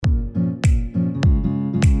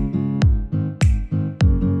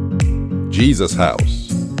Jesus House,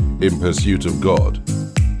 in pursuit of God,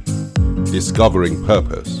 discovering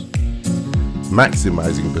purpose,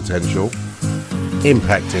 maximizing potential,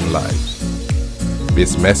 impacting lives.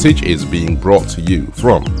 This message is being brought to you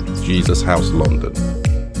from Jesus House London.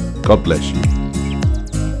 God bless you.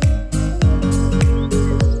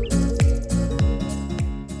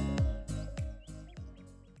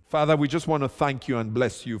 Father, we just want to thank you and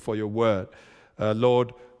bless you for your word.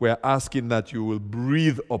 Lord, we're asking that you will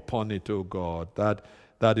breathe upon it, oh God,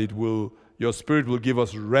 that it will, your Spirit will give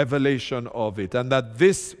us revelation of it, and that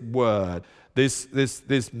this word,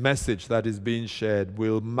 this message that is being shared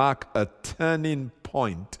will mark a turning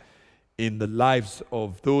point in the lives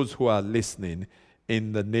of those who are listening,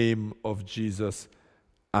 in the name of Jesus.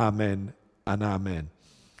 Amen and amen.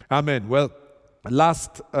 Amen. Well,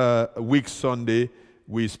 last week Sunday,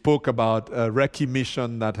 we spoke about a recce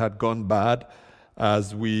mission that had gone bad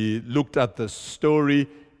as we looked at the story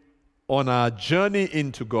on our journey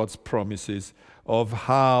into God's promises of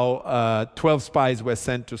how 12 spies were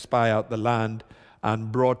sent to spy out the land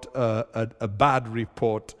and brought a bad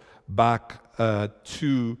report back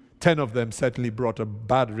to 10 of them certainly brought a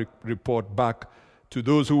bad report back to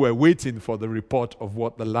those who were waiting for the report of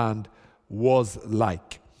what the land was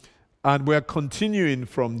like. And we're continuing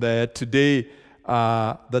from there. Today,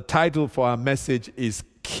 the title for our message is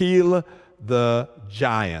Kill the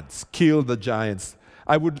Giants. Kill the Giants.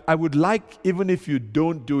 I would like, even if you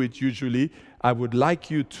don't do it usually, I would like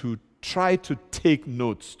you to try to take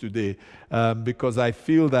notes today because I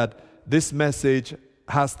feel that this message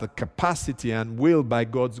has the capacity and will, by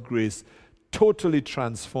God's grace, totally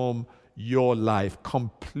transform your life,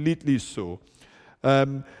 completely so.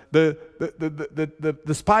 The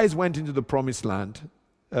spies went into the promised land.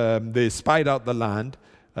 They spied out the land.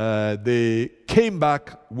 They came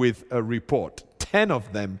back with a report. 10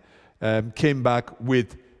 of them came back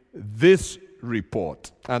with this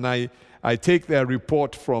report. And I take their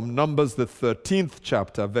report from Numbers, the 13th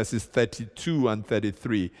chapter, verses 32 and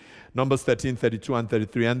 33. Numbers 13, 32 and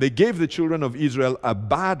 33. And they gave the children of Israel a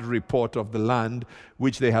bad report of the land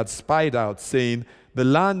which they had spied out, saying, "The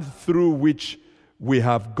land through which we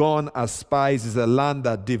have gone as spies is a land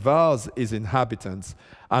that devours its inhabitants,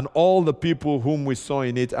 and all the people whom we saw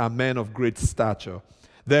in it are men of great stature.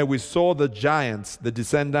 There we saw the giants, the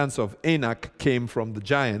descendants of Anak came from the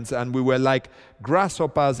giants, and we were like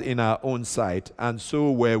grasshoppers in our own sight, and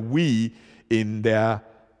so were we in their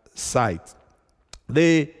sight."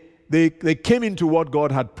 They came into what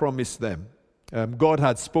God had promised them. God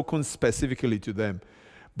had spoken specifically to them.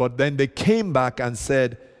 But then they came back and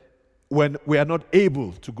said, when we are not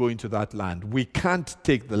able to go into that land, we can't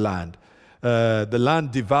take the land. The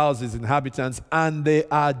land devours its inhabitants, and there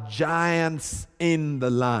are giants in the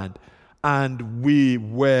land. And we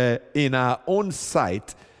were in our own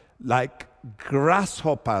sight like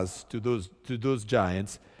grasshoppers to those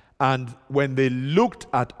giants. And when they looked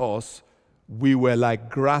at us, we were like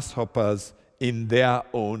grasshoppers in their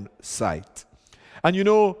own sight. And you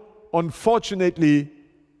know, unfortunately,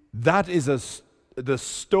 that is the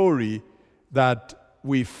story that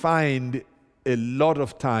we find a lot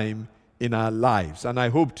of time in our lives. And I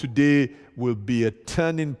hope today will be a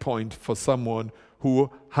turning point for someone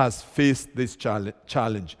who has faced this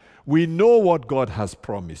challenge. We know what God has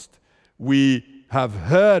promised. We have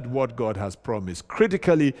heard what God has promised.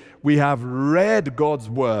 Critically, we have read God's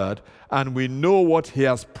word and we know what he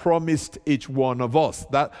has promised each one of us.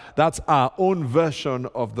 That's our own version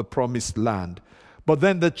of the promised land. But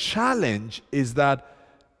then the challenge is that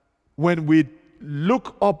when we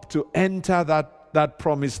look up to enter that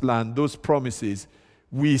promised land, those promises,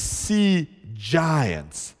 we see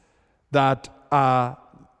giants that are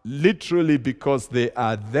literally, because they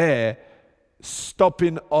are there,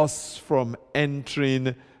 stopping us from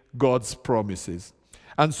entering God's promises.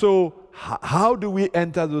 And so, how do we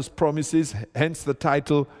enter those promises? Hence the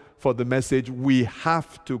title for the message, We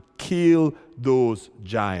Have to Kill Those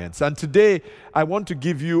Giants. And today, I want to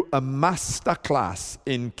give you a master class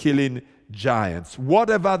in killing giants.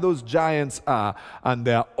 Whatever those giants are, and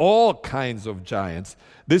there are all kinds of giants,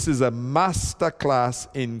 this is a master class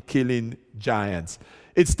in killing giants.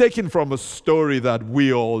 It's taken from a story that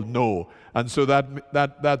we all know. And so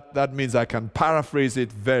that means I can paraphrase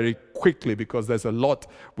it very quickly because there's a lot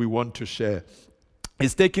we want to share.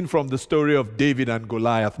 It's taken from the story of David and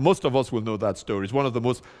Goliath. Most of us will know that story. It's one of the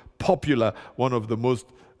most popular, one of the most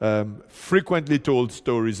frequently told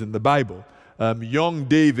stories in the Bible. Young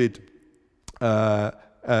David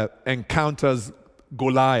encounters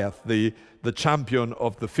Goliath, the champion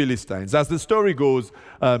of the Philistines. As the story goes,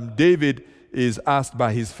 David is asked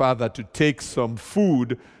by his father to take some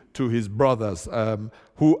food his brothers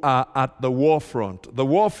who are at the war front. The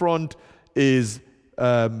war front is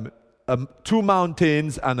 2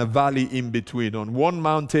 mountains and a valley in between. On one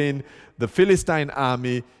mountain, the Philistine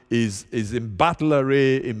army is in battle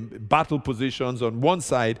array, in battle positions. On one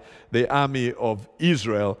side, the army of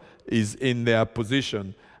Israel is in their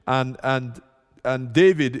position. And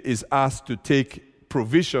David is asked to take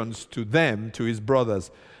provisions to them, to his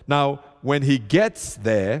brothers. Now, when he gets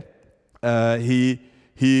there, he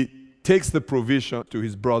takes the provision to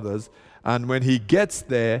his brothers, and when he gets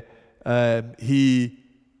there, he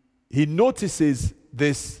notices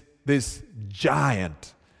this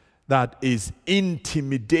giant that is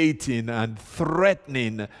intimidating and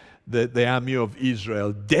threatening the army of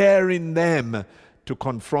Israel, daring them to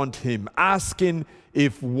confront him, asking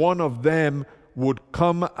if one of them would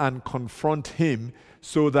come and confront him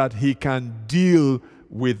so that he can deal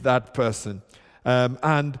with that person.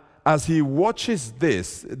 And as he watches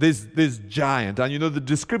this giant, and the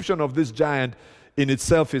description of this giant in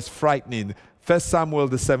itself is frightening. 1 Samuel,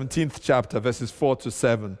 the 17th chapter, verses 4 to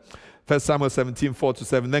 7. 1 Samuel 17, 4 to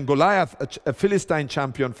 7. Then Goliath, a Philistine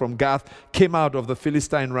champion from Gath, came out of the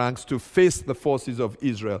Philistine ranks to face the forces of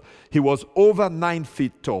Israel. He was over 9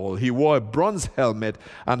 feet tall. He wore a bronze helmet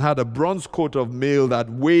and had a bronze coat of mail that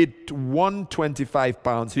weighed 125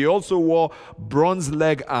 pounds. He also wore bronze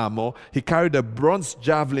leg armor. He carried a bronze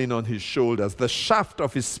javelin on his shoulders. The shaft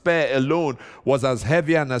of his spear alone was as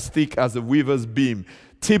heavy and as thick as a weaver's beam,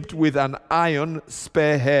 tipped with an iron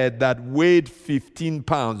spearhead that weighed 15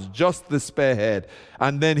 pounds, just the spearhead.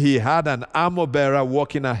 And then he had an armor bearer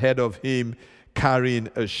walking ahead of him carrying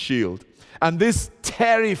a shield. And this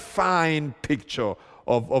terrifying picture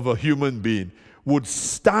of a human being would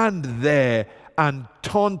stand there and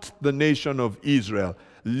taunt the nation of Israel.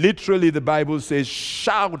 Literally, the Bible says,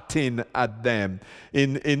 shouting at them.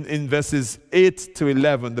 In verses 8 to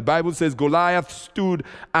 11, the Bible says, Goliath stood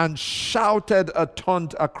and shouted a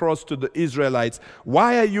taunt across to the Israelites.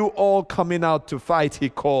 "Why are you all coming out to fight?" he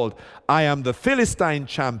called. "I am the Philistine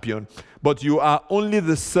champion, but you are only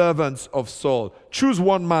the servants of Saul. Choose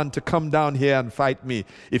one man to come down here and fight me.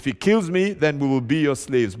 If he kills me, then we will be your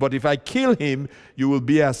slaves. But if I kill him, you will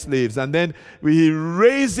be our slaves." And then he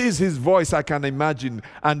raises his voice, I can imagine,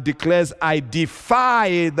 and declares, "I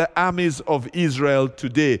defy the armies of Israel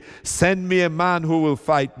today. Send me a man who will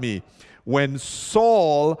fight me." When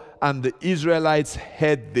Saul and the Israelites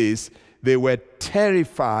heard this, they were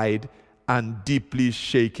terrified and deeply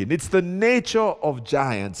shaken. It's the nature of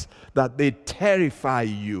giants that they terrify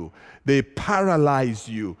you. They paralyze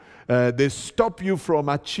you. They stop you from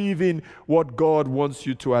achieving what God wants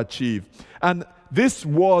you to achieve. And this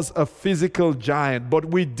was a physical giant, but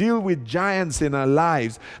we deal with giants in our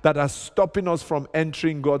lives that are stopping us from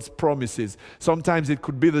entering God's promises. Sometimes it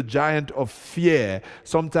could be the giant of fear.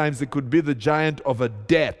 Sometimes it could be the giant of a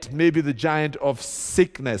debt. Maybe the giant of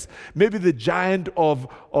sickness. Maybe the giant of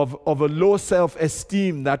a low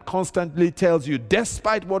self-esteem that constantly tells you,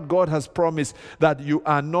 despite what God has promised, that you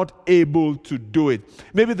are not able to do it.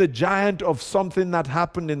 Maybe the giant of something that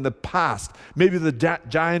happened in the past. Maybe the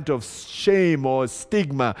giant of shame or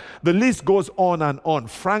stigma. The list goes on and on.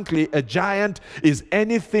 Frankly, a giant is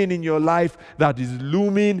anything in your life that is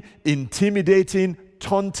looming, intimidating,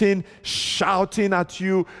 taunting, shouting at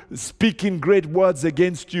you, speaking great words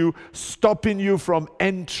against you, stopping you from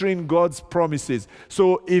entering God's promises.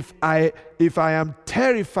 So if I am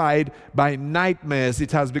terrified by nightmares,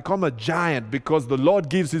 it has become a giant because the Lord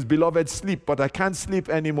gives his beloved sleep, but I can't sleep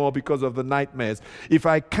anymore because of the nightmares. If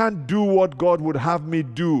I can't do what God would have me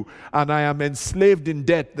do and I am enslaved in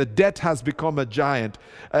debt, the debt has become a giant.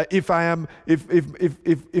 If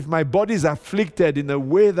my body is afflicted in a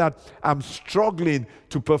way that I'm struggling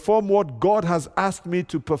to perform what God has asked me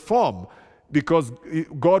to perform, because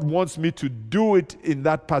God wants me to do it in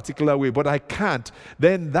that particular way, but I can't,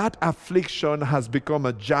 then that affliction has become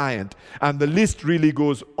a giant. And the list really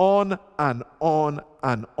goes on and on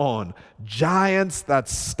and on. Giants that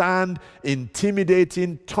stand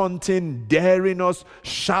intimidating, taunting, daring us,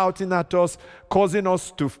 shouting at us, causing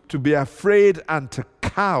us to be afraid and to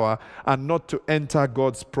cower and not to enter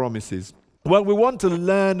God's promises. Well, we want to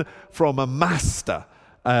learn from a master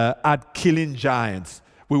at killing giants.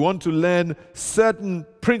 We want to learn certain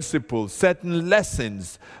principles, certain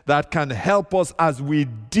lessons that can help us as we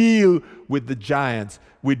deal with the giants.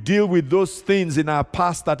 We deal with those things in our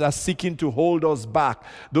past that are seeking to hold us back,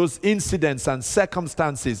 those incidents and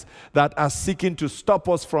circumstances that are seeking to stop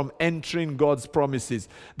us from entering God's promises.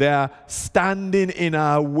 They are standing in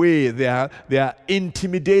our way. They are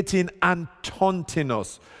intimidating and taunting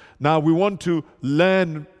us. Now we want to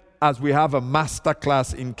learn as we have a master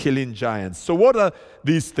class in killing giants. So what are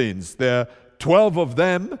these things? There are 12 of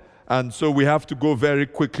them, and so we have to go very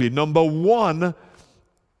quickly. Number one,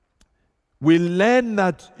 we learn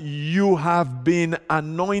that you have been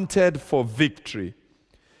anointed for victory.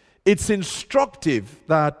 It's instructive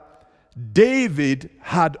that David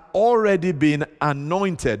had already been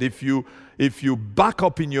anointed. If you back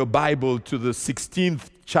up in your Bible to the 16th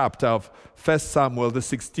chapter of 1 Samuel, the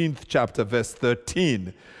 16th chapter, verse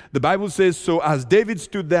 13, the Bible says, "So as David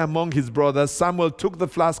stood there among his brothers, Samuel took the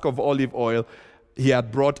flask of olive oil he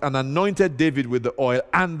had brought and anointed David with the oil,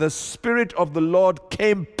 and the Spirit of the Lord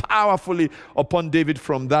came powerfully upon David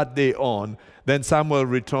from that day on. Then Samuel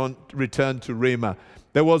returned to Ramah.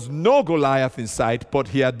 There was no Goliath in sight, but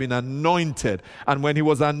he had been anointed. And when he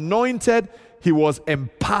was anointed, he was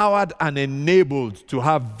empowered and enabled to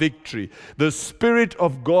have victory. The Spirit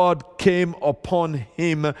of God came upon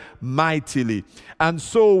him mightily. And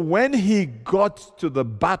so when he got to the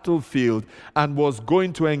battlefield and was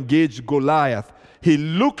going to engage Goliath, he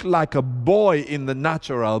looked like a boy in the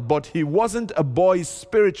natural, but he wasn't a boy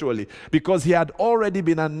spiritually because he had already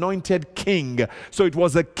been anointed king. So it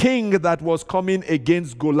was a king that was coming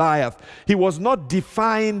against Goliath. He was not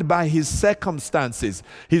defined by his circumstances.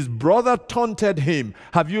 His brother taunted him,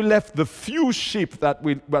 "Have you left the few sheep that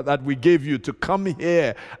we gave you to come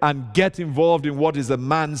here and get involved in what is a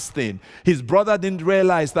man's thing?" His brother didn't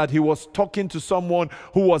realize that he was talking to someone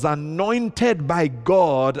who was anointed by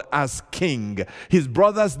God as king. His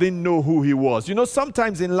brothers didn't know who he was. You know,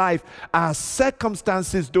 sometimes in life, our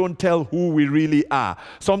circumstances don't tell who we really are.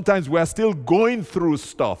 Sometimes we're still going through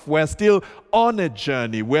stuff. We're still on a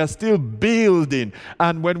journey. We're still building.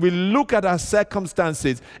 And when we look at our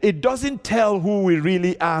circumstances, it doesn't tell who we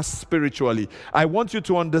really are spiritually. I want you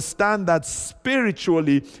to understand that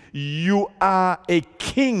spiritually, you are a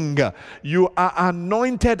king. You are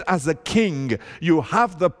anointed as a king. You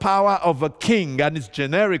have the power of a king, and it's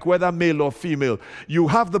generic, whether male or female. You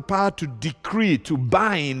have the power to decree, to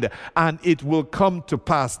bind, and it will come to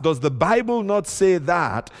pass. Does the Bible not say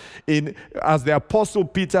that? As the Apostle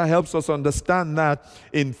Peter helps us understand that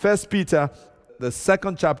in 1 Peter, the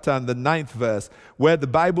 2nd chapter and the 9th verse, where the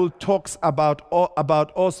Bible talks about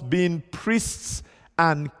us being priests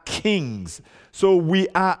and kings. So we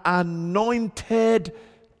are anointed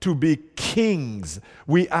to be kings.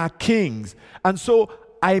 We are kings. And so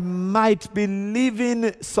I might be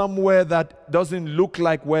living somewhere that doesn't look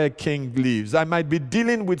like where a king lives. I might be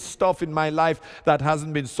dealing with stuff in my life that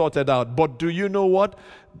hasn't been sorted out. But do you know what?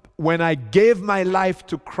 When I gave my life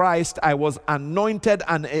to Christ, I was anointed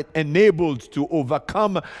and enabled to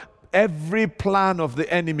overcome every plan of the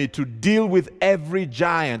enemy, to deal with every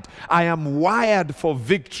giant. I am wired for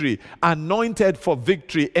victory, anointed for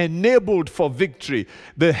victory, enabled for victory.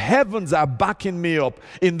 The heavens are backing me up.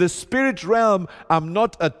 In the spirit realm, I'm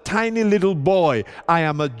not a tiny little boy. I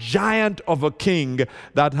am a giant of a king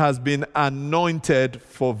that has been anointed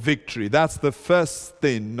for victory. That's the first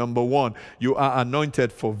thing, number one. You are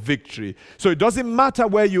anointed for victory. So it doesn't matter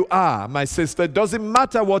where you are, my sister. It doesn't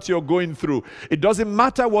matter what you're going through. It doesn't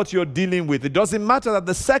matter what you're dealing with. It doesn't matter that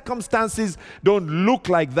the circumstances don't look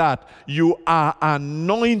like that. You are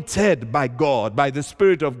anointed by God, by the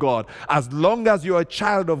Spirit of God. As long as you're a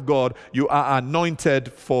child of God, you are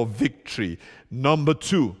anointed for victory. Number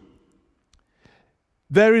two,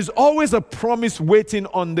 there is always a promise waiting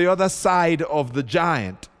on the other side of the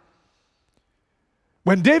giant.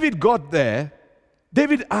 When David got there,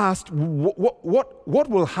 David asked, what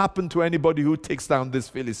will happen to anybody who takes down this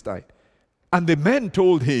Philistine? And the men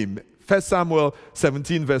told him, 1 Samuel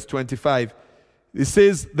 17 verse 25, it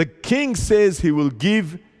says, the king says he will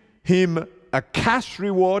give him a cash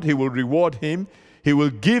reward, he will reward him, he will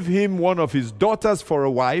give him one of his daughters for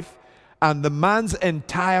a wife, and the man's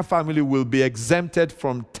entire family will be exempted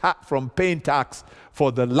from paying tax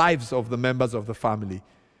for the lives of the members of the family.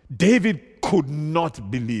 David could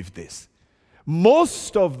not believe this.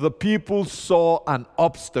 Most of the people saw an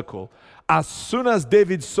obstacle. As soon as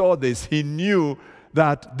David saw this, he knew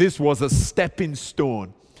that this was a stepping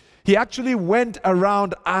stone. He actually went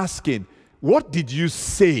around asking, what did you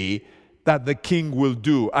say that the king will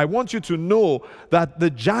do? I want you to know that the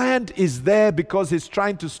giant is there because he's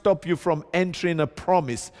trying to stop you from entering a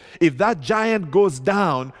promise. If that giant goes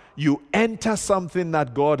down, you enter something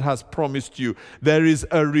that God has promised you. There is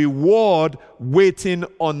a reward waiting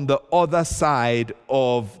on the other side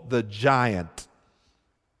of the giant.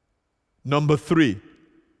 Number three,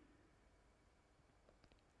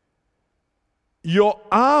 your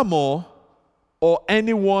armor or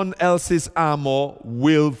anyone else's armor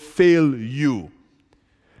will fail you.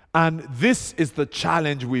 And this is the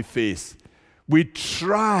challenge we face. we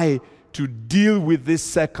try to deal with these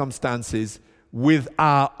circumstances with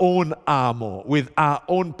our own armor, with our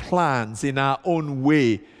own plans, in our own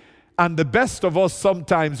way. And the best of us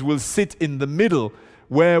sometimes will sit in the middle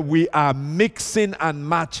where we are mixing and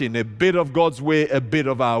matching a bit of God's way, a bit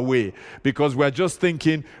of our way, because we're just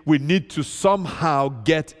thinking we need to somehow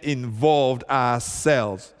get involved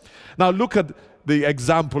ourselves. Now look at the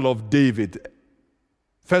example of David.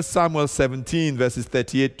 1 Samuel 17, verses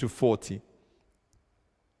 38 to 40.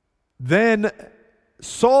 Then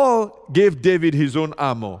Saul gave David his own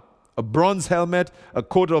armor, a bronze helmet, a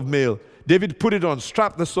coat of mail. David put it on,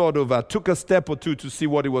 strapped the sword over, took a step or two to see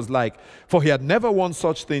what it was like, for he had never worn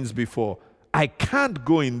such things before. I can't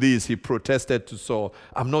go in these, he protested to Saul.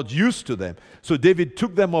 I'm not used to them. So David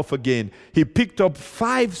took them off again. He picked up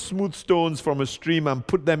 5 smooth stones from a stream and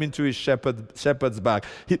put them into his shepherd's bag.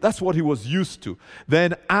 That's what he was used to.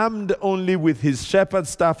 Then, armed only with his shepherd's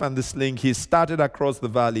staff and the sling, he started across the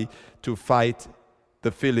valley to fight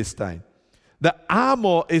the Philistine. The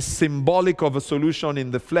armor is symbolic of a solution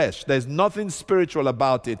in the flesh. There's nothing spiritual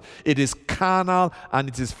about it. It is carnal and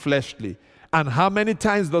it is fleshly. And how many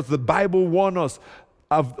times does the Bible warn us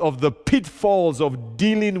of the pitfalls of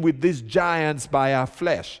dealing with these giants by our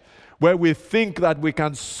flesh, where we think that we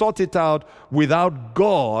can sort it out without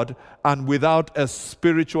God and without a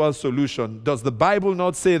spiritual solution? Does the Bible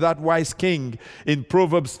not say that wise king in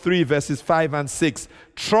Proverbs 3 verses 5 and 6,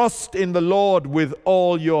 trust in the Lord with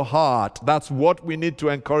all your heart? That's what we need to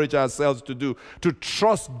encourage ourselves to do, to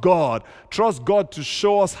trust God. Trust God to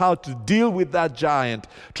show us how to deal with that giant.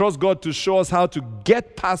 Trust God to show us how to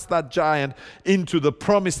get past that giant into the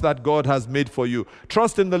promise that God has made for you.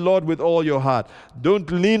 Trust in the Lord with all your heart. Don't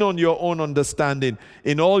lean on your own understanding.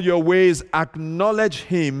 In all your ways, acknowledge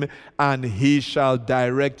Him, and He shall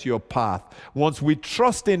direct your path. Once we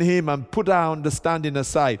trust in Him and put our understanding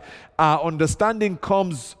aside, our understanding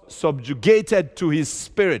comes subjugated to His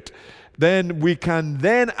Spirit. Then we can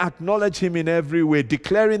then acknowledge Him in every way,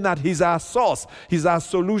 declaring that He's our source, He's our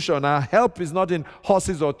solution. Our help is not in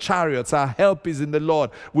horses or chariots. Our help is in the Lord.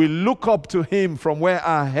 We look up to Him from where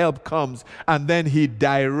our help comes, and then He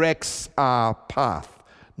directs our path.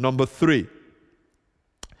 Number 3.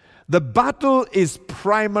 The battle is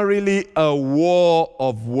primarily a war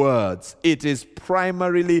of words. It is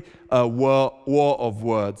primarily a war of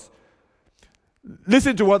words.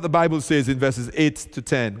 Listen to what the Bible says in verses 8 to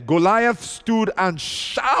 10. Goliath stood and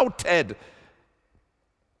shouted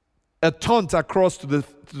a taunt across to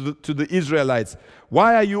the Israelites.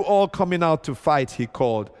 Why are you all coming out to fight? He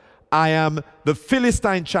called. I am the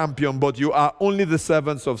Philistine champion, but you are only the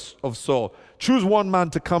servants of Saul. Choose one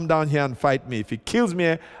man to come down here and fight me. If he kills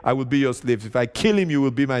me, I will be your slaves. If I kill him, you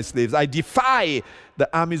will be my slaves. I defy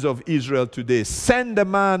the armies of Israel today. Send a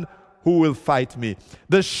man who will fight me.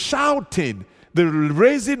 The shouting, the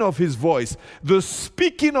raising of his voice, the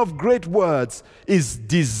speaking of great words is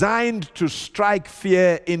designed to strike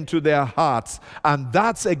fear into their hearts. And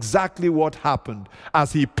that's exactly what happened.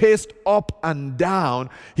 As he paced up and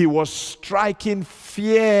down, he was striking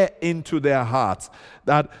fear into their hearts.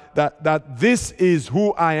 That this is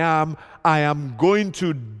who I am going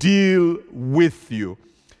to deal with you.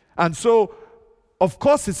 And so, of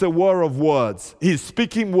course, it's a war of words. He's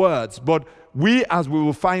speaking words, but we, as we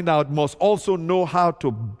will find out, must also know how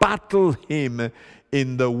to battle him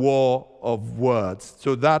in the war of words.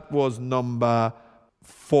 So that was number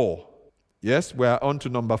 4. Yes, we're on to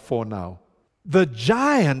number 4 now. The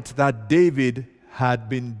giant that David had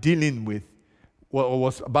been dealing with, or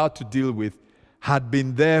was about to deal with, had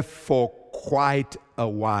been there for quite a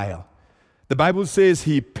while. The Bible says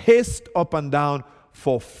he paced up and down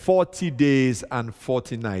for 40 days and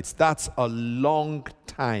 40 nights. That's a long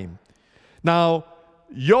time. Now,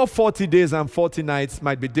 your 40 days and 40 nights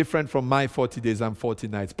might be different from my 40 days and 40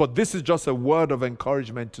 nights, but this is just a word of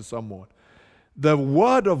encouragement to someone. The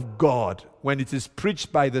word of God, when it is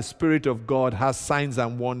preached by the Spirit of God, has signs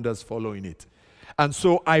and wonders following it. And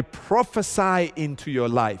so I prophesy into your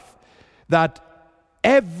life that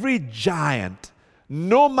every giant,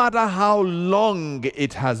 no matter how long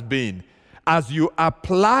it has been, as you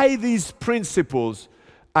apply these principles,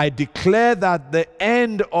 I declare that the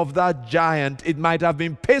end of that giant, it might have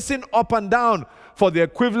been pacing up and down for the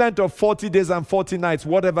equivalent of 40 days and 40 nights,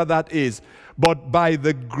 whatever that is. But by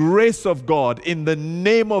the grace of God, in the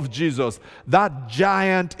name of Jesus, that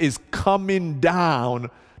giant is coming down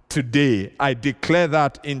today. I declare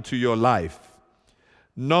that into your life.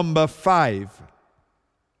 Number 5.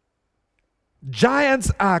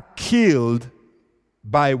 Giants are killed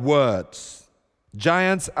by words.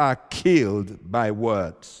 Giants are killed by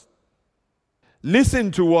words.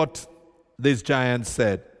 Listen to what this giant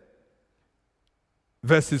said.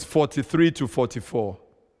 verses 43 to 44.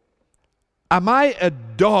 Am I a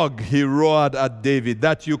dog, he roared at David,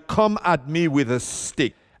 that you come at me with a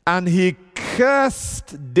stick? And he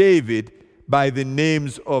cursed David by the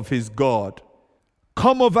names of his God.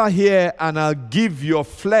 Come over here and I'll give your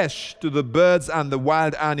flesh to the birds and the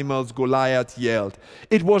wild animals, Goliath yelled.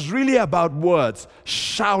 It was really about words,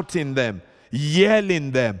 shouting them,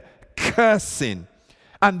 yelling them, cursing.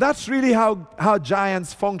 And that's really how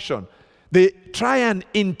giants function. They try and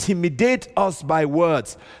intimidate us by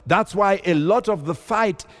words. That's why a lot of the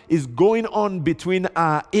fight is going on between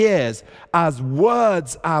our ears as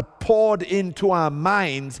words are poured into our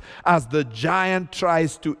minds as the giant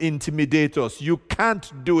tries to intimidate us. You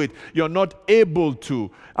can't do it. You're not able to.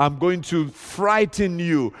 I'm going to frighten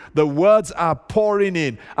you. The words are pouring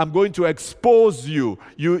in. I'm going to expose you.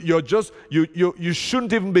 You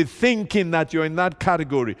shouldn't even be thinking that you're in that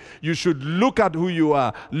category. You should look at who you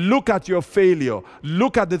are. Look at your failure.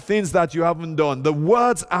 Look at the things that you haven't done. The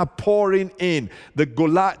words are pouring in. The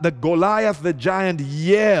Goliath, the giant,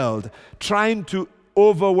 yelled, trying to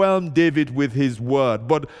overwhelm David with his word.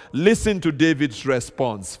 But listen to David's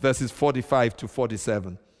response, verses 45 to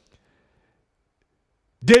 47.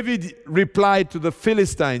 David replied to the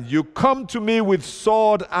Philistine, you come to me with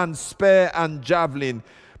sword and spear and javelin,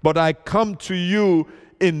 but I come to you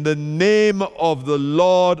in the name of the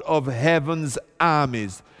Lord of heaven's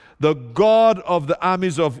armies, the God of the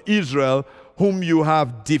armies of Israel, whom you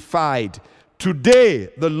have defied. Today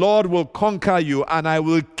the Lord will conquer you, and I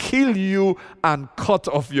will kill you and cut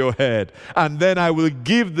off your head. And then I will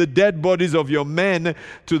give the dead bodies of your men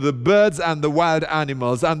to the birds and the wild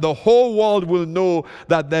animals. And the whole world will know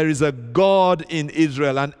that there is a God in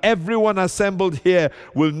Israel. And everyone assembled here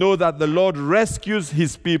will know that the Lord rescues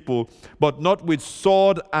his people, but not with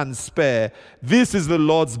sword and spear. This is the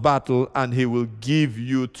Lord's battle, and he will give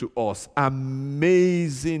you to us.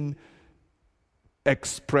 Amazing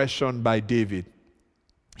expression by David.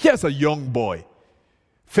 Here's a young boy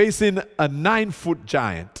facing a 9-foot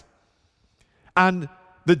giant, and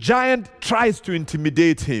the giant tries to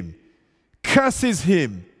intimidate him, curses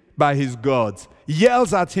him by his gods,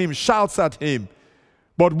 yells at him, shouts at him.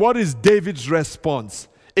 But what is David's response?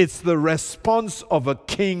 It's the response of a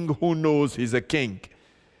king who knows he's a king.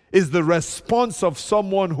 It's the response of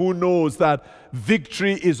someone who knows that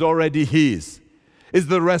victory is already his. Is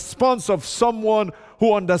the response of someone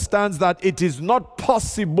who understands that it is not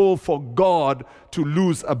possible for God to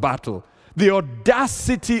lose a battle. The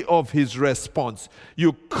audacity of his response.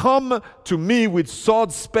 You come to me with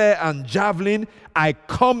sword, spear, and javelin. I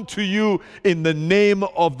come to you in the name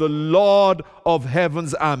of the Lord of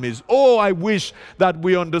heaven's armies. Oh, I wish that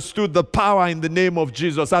we understood the power in the name of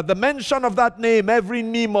Jesus. At the mention of that name, every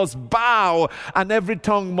knee must bow and every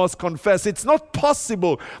tongue must confess. It's not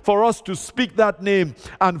possible for us to speak that name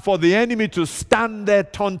and for the enemy to stand there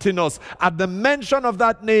taunting us. At the mention of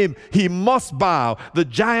that name, he must bow. The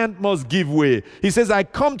giant must give way. He says, I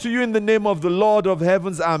come to you in the name of the Lord of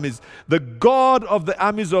heaven's armies, the God of the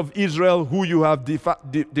armies of Israel, who you have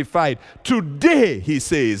defied. Today, he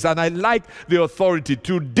says, and I like the authority,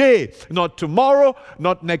 today, not tomorrow,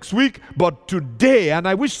 not next week, but today. And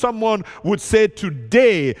I wish someone would say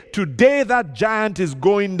today that giant is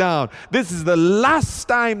going down. This is the last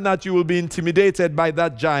time that you will be intimidated by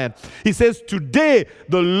that giant. He says, today,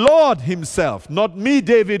 the Lord himself, not me,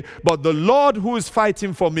 David, but the Lord who is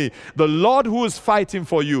fighting for me, the Lord who is fighting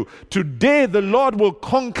for you. Today, the Lord will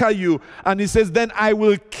conquer you. And he says, then I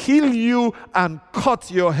will kill you and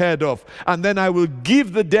cut your head off. And then I will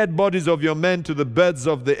give the dead bodies of your men to the birds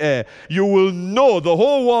of the air. You will know, the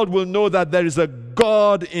whole world will know that there is a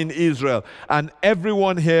God in Israel. And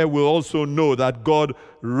everyone here will also know that God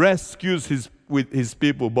rescues his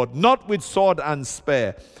people, but not with sword and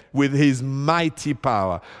spear, with his mighty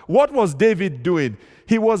power. What was David doing?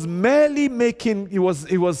 He was merely making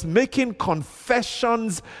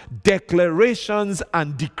confessions, declarations,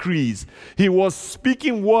 and decrees. He was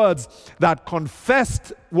speaking words that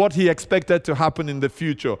confessed what he expected to happen in the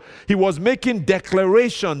future. He was making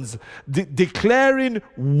declarations, declaring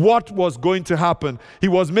what was going to happen. He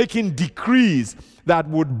was making decrees that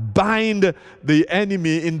would bind the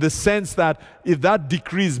enemy, in the sense that if that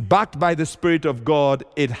decree is backed by the Spirit of God,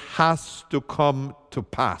 it has to come to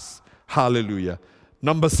pass. Hallelujah.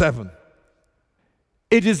 Number 7.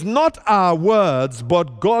 It is not our words,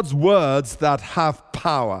 but God's words that have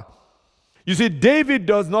power. You see, David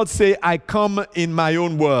does not say, I come in my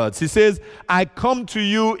own words. He says, I come to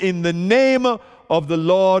you in the name of the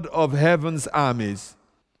Lord of heaven's armies.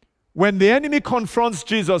 When the enemy confronts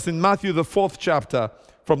Jesus in Matthew, the 4th chapter,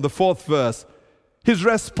 from the 4th verse, his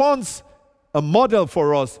response, a model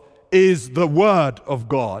for us, is the Word of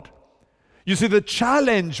God. You see, the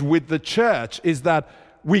challenge with the church is that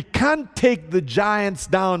we can't take the giants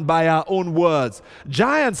down by our own words.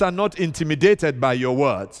 Giants are not intimidated by your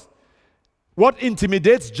words. What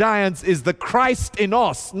intimidates giants is the Christ in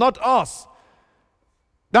us, not us.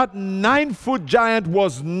 That 9-foot giant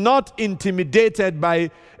was not intimidated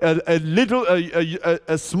by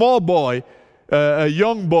a small boy, a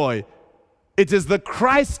young boy. It is the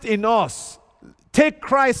Christ in us. Take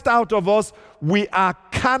Christ out of us, we are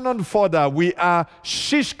cannon fodder, we are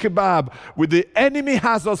shish kebab. The enemy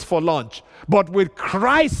has us for lunch. But with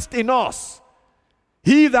Christ in us,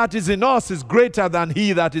 he that is in us is greater than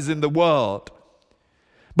he that is in the world.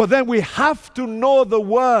 But then we have to know the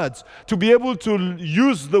words to be able to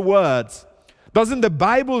use the words. Doesn't the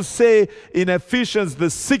Bible say in Ephesians, the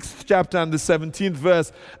 6th chapter and the 17th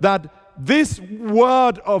verse, that this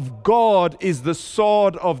word of God is the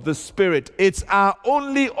sword of the Spirit? It's our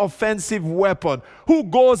only offensive weapon. Who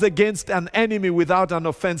goes against an enemy without an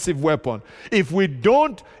offensive weapon? If we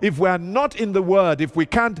are not in the word, if we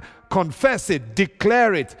can't confess it,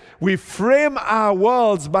 declare it, we frame our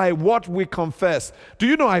worlds by what we confess. Do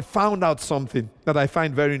you know, I found out something that I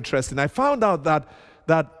find very interesting. I found out that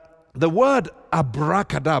the word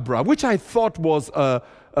abracadabra, which I thought was a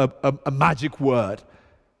magic word,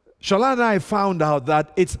 Shola and I found out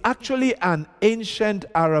that it's actually an ancient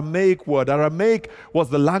Aramaic word. Aramaic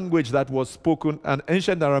was the language that was spoken, an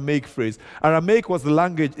ancient Aramaic phrase. Aramaic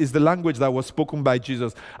is the language that was spoken by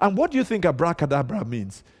Jesus. And what do you think abracadabra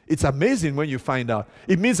means? It's amazing when you find out.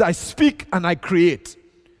 It means I speak and I create.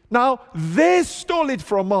 Now, they stole it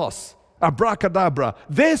from us. Abracadabra.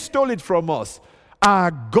 They stole it from us.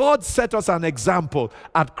 Our God set us an example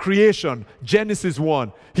at creation, Genesis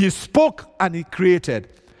 1. He spoke and he created.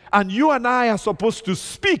 And you and I are supposed to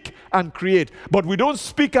speak and create. But we don't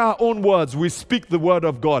speak our own words. We speak the word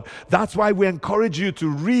of God. That's why we encourage you to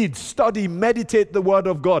read, study, meditate the word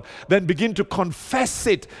of God. Then begin to confess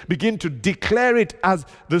it. Begin to declare it as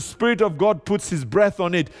the Spirit of God puts His breath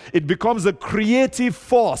on it. It becomes a creative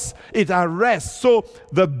force. It arrests. So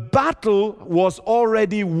the battle was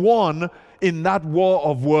already won in that war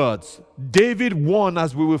of words. David won,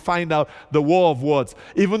 as we will find out, the war of words.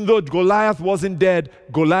 Even though Goliath wasn't dead,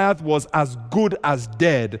 Goliath was as good as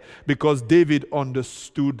dead because David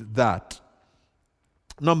understood that.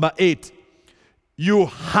 Number 8, you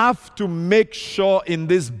have to make sure in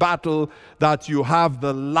this battle that you have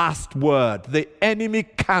the last word. The enemy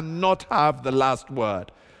cannot have the last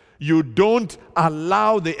word. You don't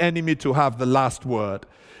allow the enemy to have the last word.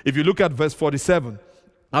 If you look at verse 47,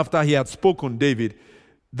 after he had spoken, David,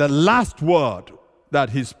 the last word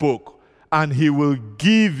that he spoke, and he will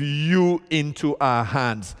give you into our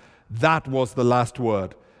hands. That was the last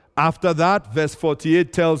word. After that, verse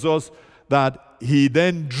 48 tells us that he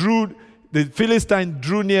then the Philistine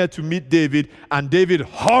drew near to meet David, and David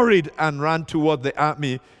hurried and ran toward the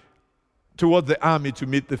army to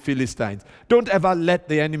meet the Philistines. Don't ever let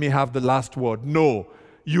the enemy have the last word. No,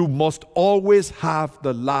 you must always have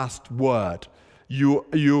the last word. You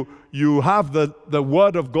have the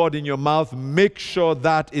word of God in your mouth. Make sure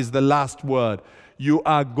that is the last word. You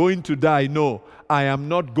are going to die. No, I am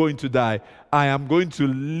not going to die. I am going to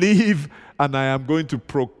live and I am going to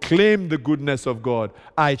proclaim the goodness of God.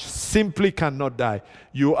 I simply cannot die.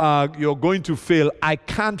 You're going to fail. I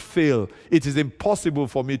can't fail. It is impossible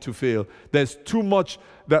for me to fail. There's too much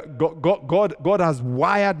that God has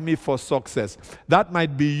wired me for success. That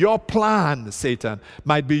might be your plan, Satan.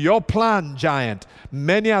 Might be your plan, giant.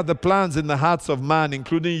 Many are the plans in the hearts of man,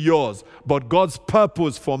 including yours. But God's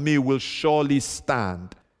purpose for me will surely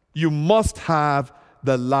stand. You must have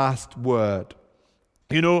the last word.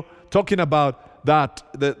 You know, talking about that,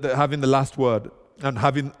 having the last word and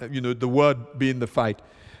having, the word being the fight.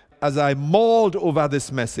 As I mulled over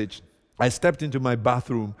this message, I stepped into my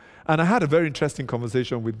bathroom and I had a very interesting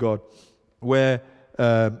conversation with God where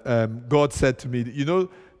God said to me,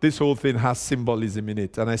 this whole thing has symbolism in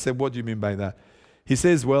it. And I said, what do you mean by that? He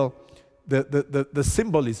says, well, the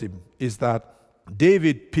symbolism is that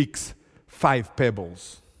David picks 5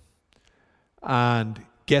 pebbles and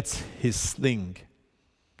gets his sling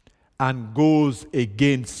and goes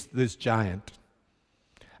against this giant.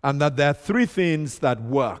 And that there are 3 things that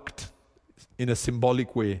worked in a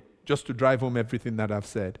symbolic way, just to drive home everything that I've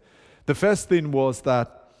said. The first thing was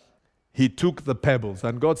that he took the pebbles,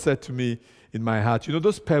 and God said to me in my heart,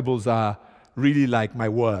 those pebbles are really like my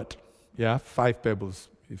word. Yeah, 5 pebbles,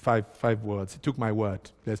 5 words. He took my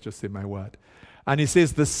word. Let's just say my word. And he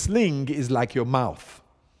says, the sling is like your mouth.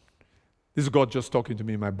 This is God just talking to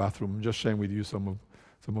me in my bathroom. I'm just sharing with you some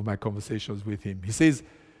of my conversations with him. He says,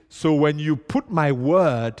 so when you put my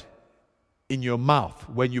word in your mouth,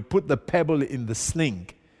 when you put the pebble in the sling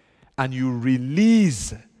and you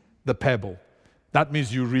release the pebble, that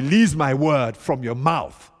means you release my word from your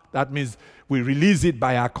mouth. That means we release it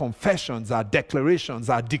by our confessions, our declarations,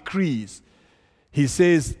 our decrees. He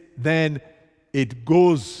says, then it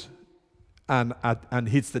goes and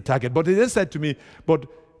hits the target. But he then said to me, but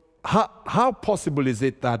how possible is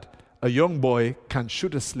it that a young boy can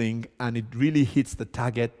shoot a sling and it really hits the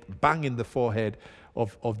target, bang in the forehead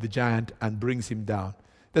of the giant and brings him down?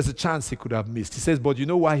 There's a chance he could have missed. He says, but you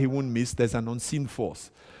know why he won't miss? There's an unseen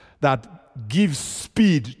force that gives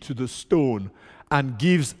speed to the stone and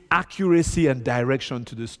gives accuracy and direction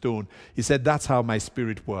to the stone. He said, that's how my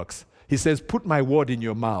spirit works. He says, put my word in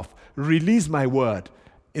your mouth. Release my word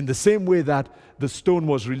in the same way that the stone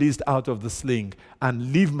was released out of the sling,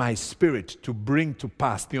 and leave my spirit to bring to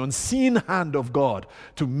pass the unseen hand of God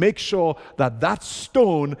to make sure that that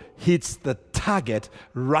stone hits the target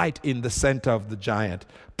right in the center of the giant.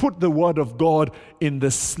 Put the word of God in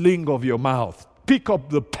the sling of your mouth. Pick up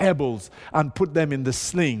the pebbles and put them in the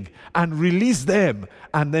sling and release them,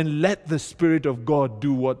 and then let the Spirit of God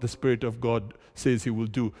do what the Spirit of God says he will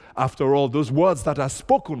do. After all, those words that are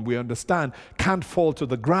spoken, we understand, can't fall to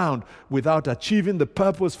the ground without achieving the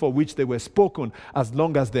purpose for which they were spoken, as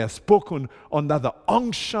long as they are spoken under the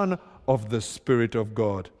unction of the Spirit of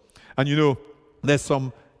God. And you know, there's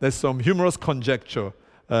some humorous conjecture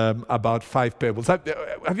about 5 pebbles.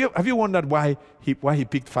 Have you wondered why he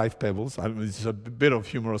picked 5 pebbles? I mean, it's a bit of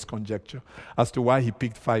humorous conjecture as to why he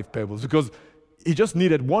picked 5 pebbles. Because he just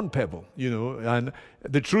needed 1 pebble, and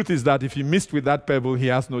the truth is that if he missed with that pebble, he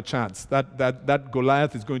has no chance. That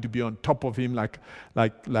Goliath is going to be on top of him like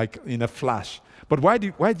in a flash. But why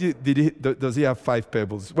does he have 5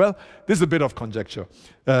 pebbles? Well, this is a bit of conjecture.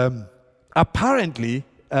 Apparently,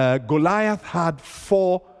 Goliath had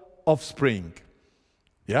 4 offspring.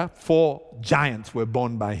 4 giants were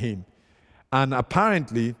born by him. And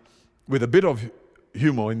apparently, with a bit of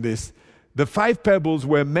humor in this, the 5 pebbles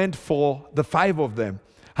were meant for the 5 of them.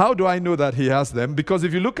 How do I know that he has them? Because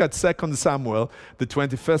if you look at 2 Samuel, the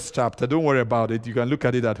 21st chapter, don't worry about it, you can look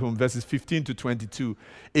at it at home, verses 15 to 22.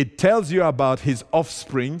 It tells you about his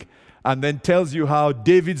offspring, and then tells you how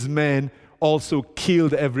David's men also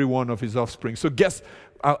killed every one of his offspring. So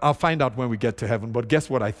I'll find out when we get to heaven, but guess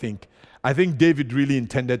what I think? I think David really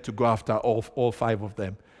intended to go after all 5 of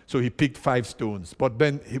them. So he picked 5 stones. But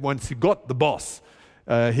then once he got the boss,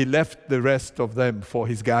 he left the rest of them for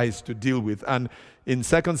his guys to deal with. And in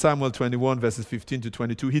 2 Samuel 21, verses 15 to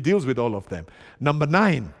 22, he deals with all of them. Number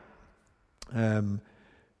 9,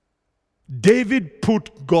 David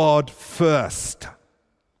put God first.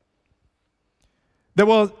 There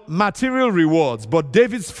were material rewards, but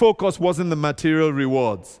David's focus wasn't the material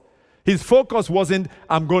rewards. His focus wasn't,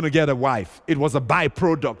 I'm going to get a wife. It was a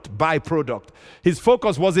byproduct. His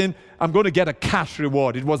focus wasn't, I'm going to get a cash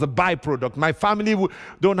reward. It was a byproduct. My family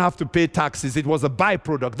don't have to pay taxes. It was a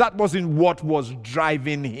byproduct. That wasn't what was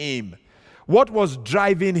driving him. What was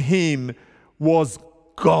driving him was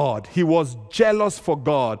God. He was jealous for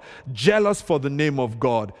God, jealous for the name of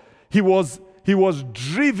God. He was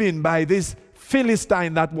driven by this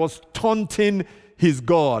Philistine that was taunting his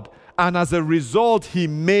God. And as a result, he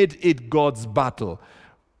made it God's battle.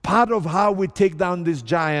 Part of how we take down these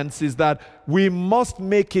giants is that we must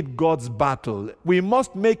make it God's battle. We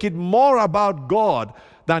must make it more about God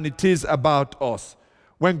than it is about us.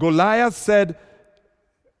 When they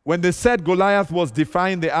said Goliath was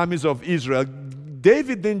defying the armies of Israel,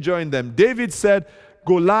 David didn't join them. David said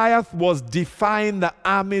Goliath was defying the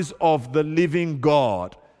armies of the living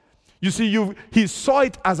God. You see, he saw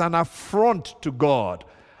it as an affront to God.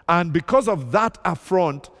 And because of that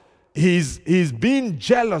affront, he's being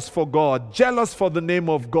jealous for God, jealous for the name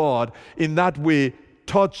of God, in that way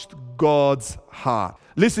touched God's heart.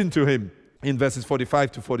 Listen to him in verses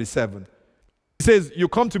 45 to 47. He says, you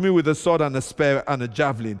come to me with a sword and a spear and a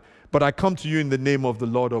javelin, but I come to you in the name of the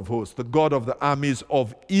Lord of hosts, the God of the armies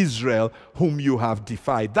of Israel, whom you have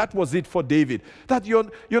defied. That was it for David. That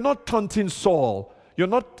you're not taunting Saul. You're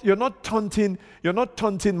not taunting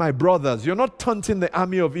my brothers. You're not taunting the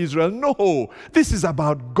army of Israel. No, this is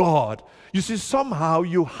about God. You see, somehow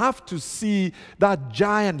you have to see that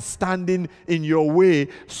giant standing in your way,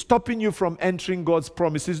 stopping you from entering God's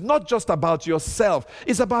promises. Not just about yourself.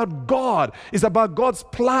 It's about God. It's about God's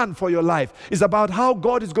plan for your life. It's about how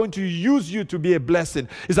God is going to use you to be a blessing.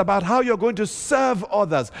 It's about how you're going to serve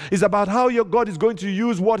others. It's about how your God is going to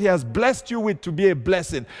use what He has blessed you with to be a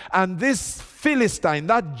blessing. And this Philistine,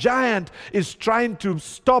 that giant, is trying to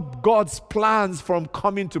stop God's plans from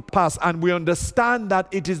coming to pass. And we understand that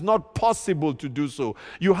it is not possible to do so.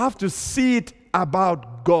 You have to see it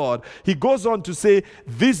about about God. He goes on to say,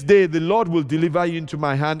 this day the Lord will deliver you into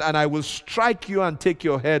my hand, and I will strike you and take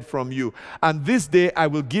your head from you. And this day I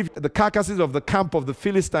will give the carcasses of the camp of the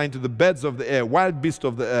Philistine to the birds of the air, wild beasts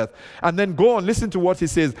of the earth. And then go on, listen to what he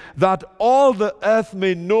says, that all the earth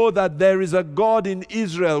may know that there is a God in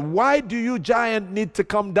Israel. Why do you, giant, need to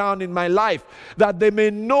come down in my life? That they may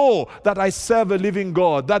know that I serve a living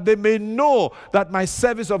God, that they may know that my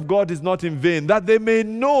service of God is not in vain, that they may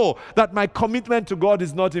know that my commitment to God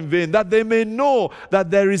is not in vain, that they may know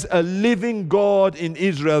that there is a living God in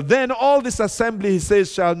Israel. Then all this assembly, he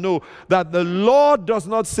says, shall know that the Lord does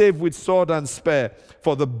not save with sword and spear,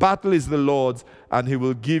 for the battle is the Lord's, and he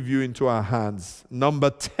will give you into our hands. Number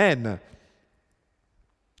 10.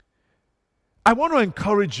 I want to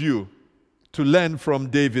encourage you to learn from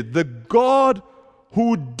David. The God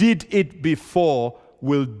who did it before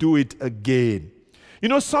will do it again. You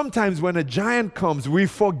know, sometimes when a giant comes, we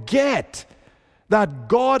forget that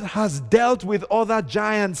God has dealt with other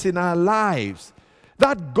giants in our lives.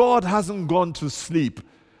 That God hasn't gone to sleep.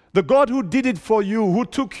 The God who did it for you, who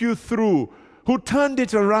took you through, who turned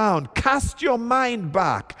it around, cast your mind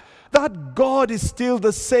back. That God is still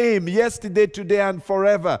the same yesterday, today, and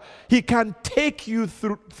forever. He can take you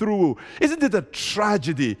through. Isn't it a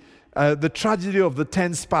tragedy? The tragedy of the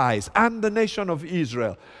 10 spies and the nation of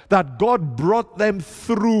Israel, that God brought them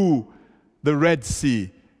through the Red Sea.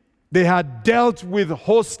 They had dealt with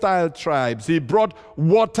hostile tribes. He brought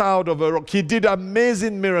water out of a rock. He did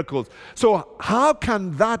amazing miracles. So how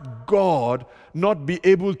can that God not be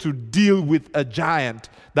able to deal with a giant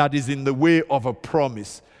that is in the way of a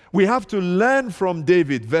promise? We have to learn from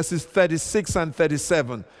David, verses 36 and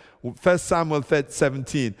 37, 1 Samuel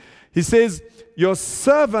 17. He says, your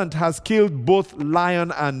servant has killed both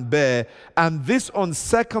lion and bear, and this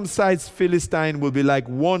uncircumcised Philistine will be like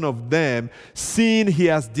one of them, seeing he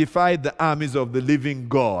has defied the armies of the living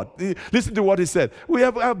God. Listen to what he said.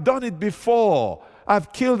 I've done it before.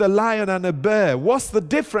 I've killed a lion and a bear. What's the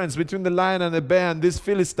difference between the lion and the bear and this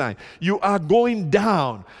Philistine? You are going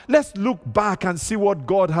down. Let's look back and see what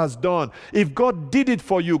God has done. If God did it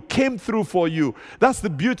for you, came through for you, that's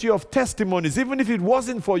the beauty of testimonies. Even if it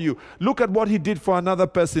wasn't for you, look at what he did for another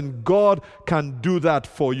person. God can do that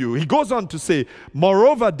for you. He goes on to say,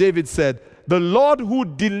 moreover, David said, the Lord who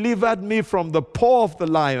delivered me from the paw of the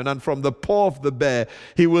lion and from the paw of the bear,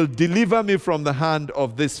 he will deliver me from the hand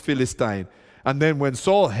of this Philistine. And then when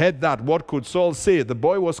Saul heard that, what could Saul say? The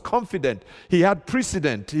boy was confident. He had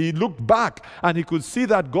precedent. He looked back and he could see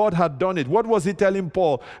that God had done it. What was he telling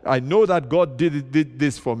Paul? I know that God did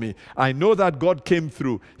this for me. I know that God came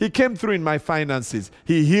through. He came through in my finances.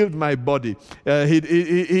 He healed my body.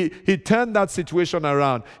 He turned that situation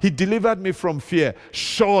around. He delivered me from fear.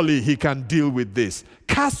 Surely he can deal with this.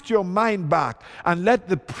 Cast your mind back and let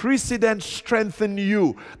the precedent strengthen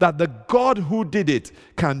you that the God who did it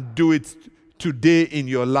can do it today in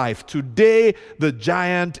your life. Today, the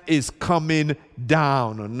giant is coming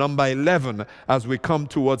down. Number 11, as we come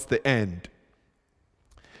towards the end.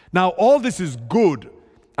 Now, all this is good,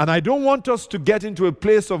 and I don't want us to get into a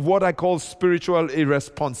place of what I call spiritual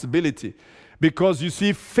irresponsibility, because you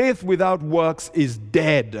see, faith without works is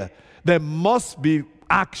dead. There must be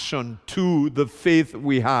action to the faith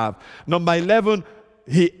we have. Number 11,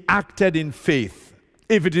 he acted in faith.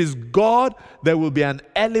 If it is God, there will be an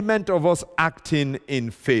element of us acting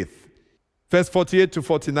in faith. Verse 48 to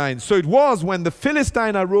 49. So it was when the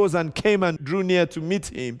Philistine arose and came and drew near to meet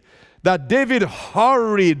him, that David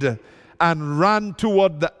hurried and ran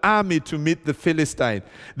toward the army to meet the Philistine.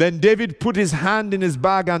 Then David put his hand in his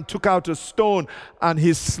bag and took out a stone, and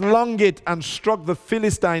he slung it and struck the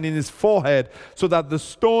Philistine in his forehead, so that the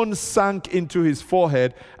stone sank into his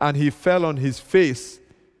forehead, and he fell on his face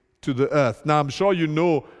to the earth. Now I'm sure you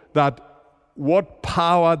know that what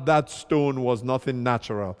powered that stone was nothing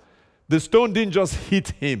natural. The stone didn't just hit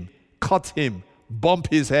him, cut him, bump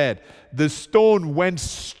his head. The stone went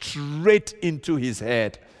straight into his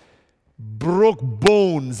head, broke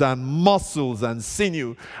bones and muscles and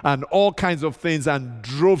sinew and all kinds of things, and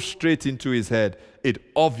drove straight into his head. It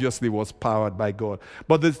obviously was powered by God.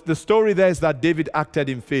 But the story there is that David acted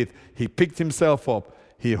in faith. He picked himself up.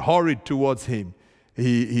 He hurried towards him.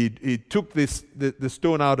 He took the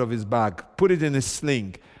stone out of his bag, put it in a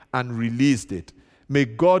sling, and released it. May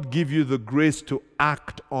God give you the grace to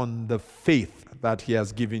act on the faith that he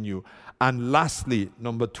has given you. And lastly,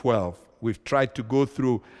 number 12, we've tried to go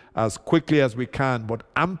through as quickly as we can, but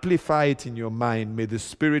amplify it in your mind. May the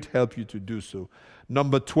Spirit help you to do so.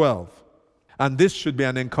 Number 12, and this should be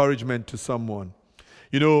an encouragement to someone.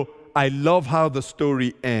 You know, I love how the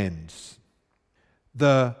story ends.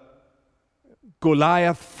 The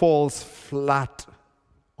Goliath falls flat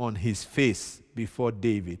on his face before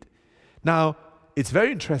David. Now, it's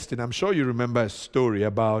very interesting. I'm sure you remember a story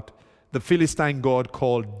about the Philistine god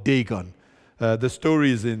called Dagon. The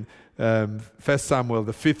story is in 1 Samuel,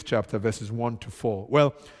 the 5th chapter, verses 1 to 4.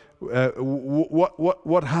 Well,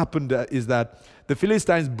 what happened is that the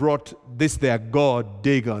Philistines brought their god,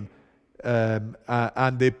 Dagon,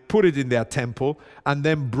 and they put it in their temple, and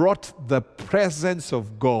then brought the presence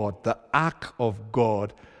of God, the ark of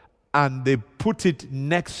God, and they put it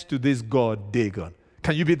next to this god, Dagon.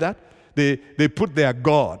 Can you beat that? They put their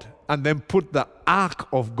God and then put the ark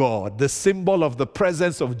of God, the symbol of the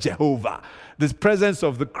presence of Jehovah, this presence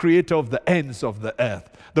of the creator of the ends of the earth,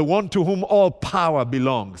 the one to whom all power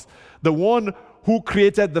belongs, the one who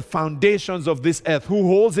created the foundations of this earth, who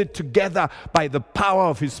holds it together by the power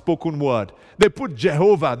of his spoken word. They put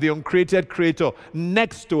Jehovah, the uncreated creator,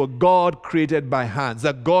 next to a God created by hands,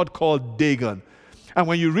 a God called Dagon. And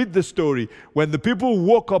when you read the story, when the people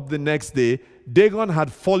woke up the next day, Dagon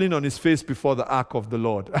had fallen on his face before the ark of the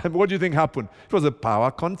Lord. And what do you think happened? It was a power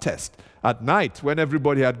contest. At night, when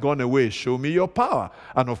everybody had gone away, show me your power.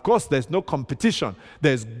 And of course, there's no competition.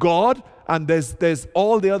 There's God, and there's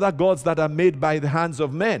all the other gods that are made by the hands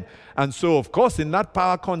of men. And so, of course, in that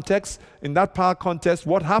power contest,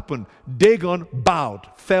 what happened? Dagon bowed,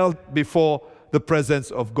 fell before the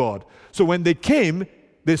presence of God. So when they came,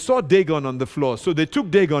 they saw Dagon on the floor. So they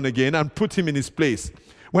took Dagon again and put him in his place.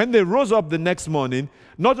 When they rose up the next morning,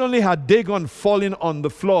 not only had Dagon fallen on the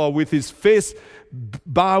floor with his face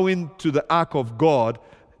bowing to the ark of God,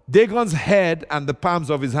 Dagon's head and the palms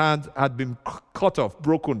of his hands had been cut off,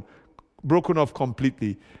 broken off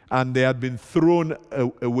completely, and they had been thrown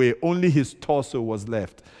away. Only his torso was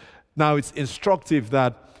left. Now it's instructive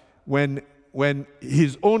that when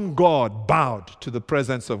his own God bowed to the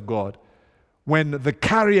presence of God, when the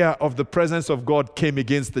carrier of the presence of God came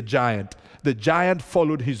against the giant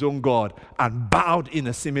followed his own God and bowed in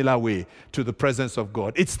a similar way to the presence of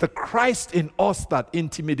God. It's the Christ in us that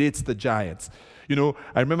intimidates the giants. You know,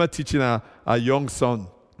 I remember teaching our young son,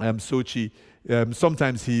 Sochi.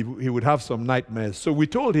 Sometimes he would have some nightmares. So we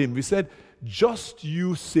told him, we said, just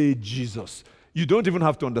you say Jesus. You don't even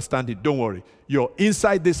have to understand it. Don't worry. You're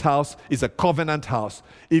inside this house. It's a covenant house.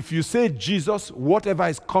 If you say Jesus, whatever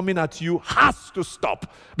is coming at you has to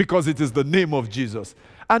stop, because it is the name of Jesus.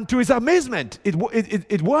 And to his amazement,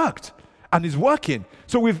 it worked. And it's working.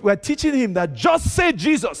 So we're teaching him that just say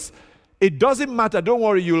Jesus. It doesn't matter. Don't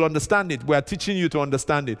worry, you'll understand it. We're teaching you to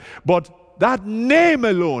understand it. But that name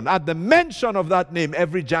alone, at the mention of that name,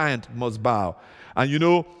 every giant must bow. And you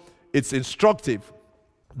know, it's instructive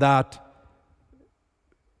that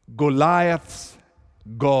Goliath's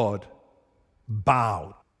God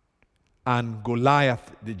bowed, and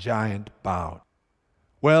Goliath the giant bowed.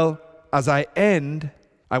 Well, as I end,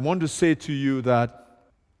 I want to say to you that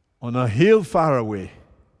on a hill far away,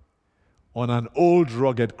 on an old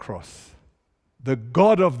rugged cross, the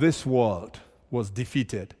God of this world was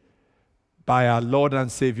defeated by our Lord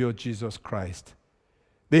and Savior Jesus Christ.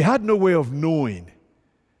 They had no way of knowing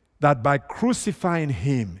that by crucifying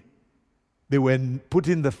him, they were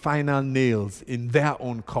putting the final nails in their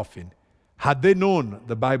own coffin. Had they known,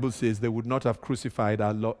 the Bible says, they would not have crucified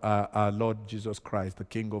our Lord Jesus Christ, the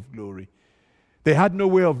King of glory. They had no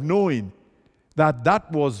way of knowing that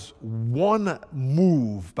that was one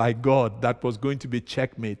move by God that was going to be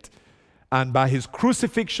checkmate. And by his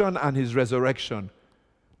crucifixion and his resurrection,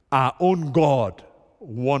 our own God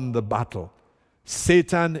won the battle.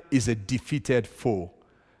 Satan is a defeated foe.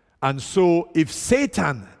 And so if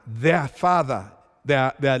Satan, their father,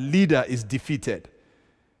 their leader, is defeated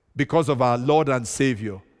because of our Lord and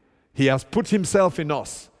Savior, he has put himself in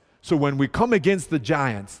us. So when we come against the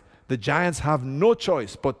giants have no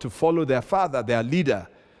choice but to follow their father, their leader,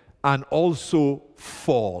 and also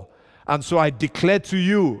fall. And so I declare to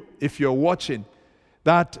you, if you're watching,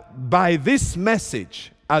 that by this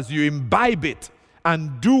message, as you imbibe it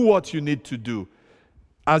and do what you need to do,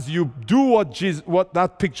 as you do what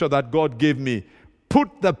that picture that God gave me,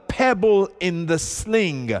 put the pebble in the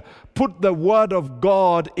sling, put the word of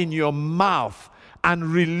God in your mouth,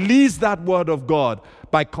 and release that word of God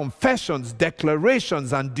by confessions,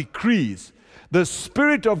 declarations, and decrees. The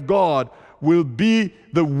Spirit of God will be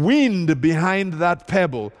the wind behind that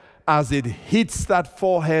pebble as it hits that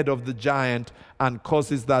forehead of the giant and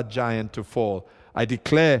causes that giant to fall. I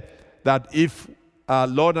declare that if our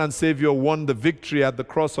Lord and Savior won the victory at the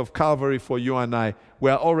cross of Calvary for you and I, we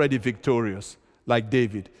are already victorious, like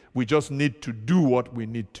David. We just need to do what we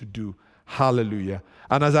need to do. Hallelujah.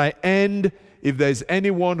 And as I end, if there is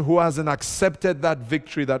anyone who hasn't accepted that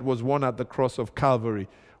victory that was won at the cross of Calvary,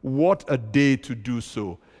 what a day to do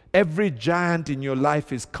so. Every giant in your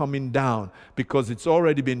life is coming down because it's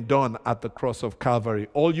already been done at the cross of Calvary.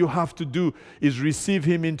 All you have to do is receive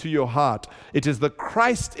him into your heart. It is the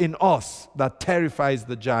Christ in us that terrifies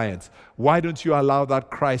the giants. Why don't you allow that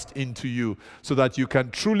Christ into you so that you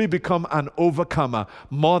can truly become an overcomer,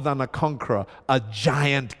 more than a conqueror, a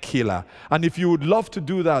giant killer? And if you would love to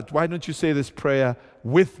do that, why don't you say this prayer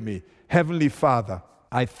with me? Heavenly Father,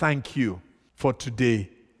 I thank you for today.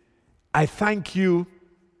 I thank you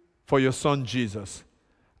for your son Jesus.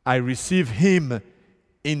 I receive him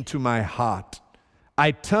into my heart.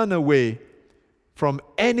 I turn away from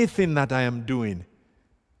anything that I am doing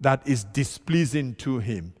that is displeasing to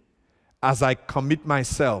him as I commit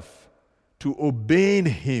myself to obeying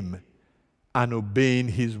him and obeying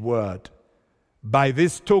his word. By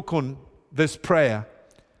this token, this prayer,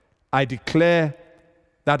 I declare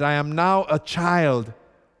that I am now a child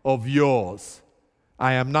of yours.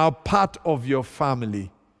 I am now part of your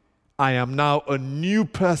family. I am now a new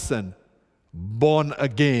person, born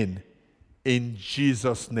again, in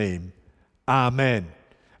Jesus' name. Amen.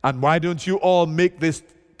 And why don't you all make this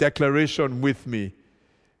declaration with me?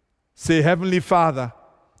 Say, Heavenly Father,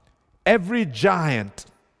 every giant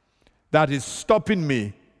that is stopping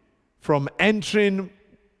me from entering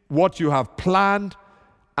what you have planned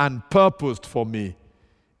and purposed for me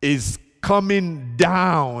is coming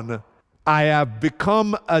down. I have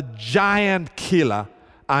become a giant killer,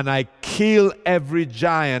 and I kill every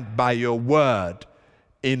giant by your word.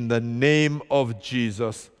 In the name of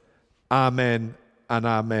Jesus. Amen and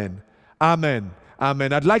amen. Amen.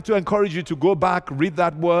 Amen. I'd like to encourage you to go back, read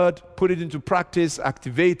that word, put it into practice,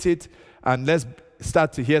 activate it, and let's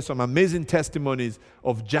start to hear some amazing testimonies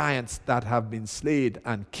of giants that have been slain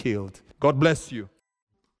and killed. God bless you.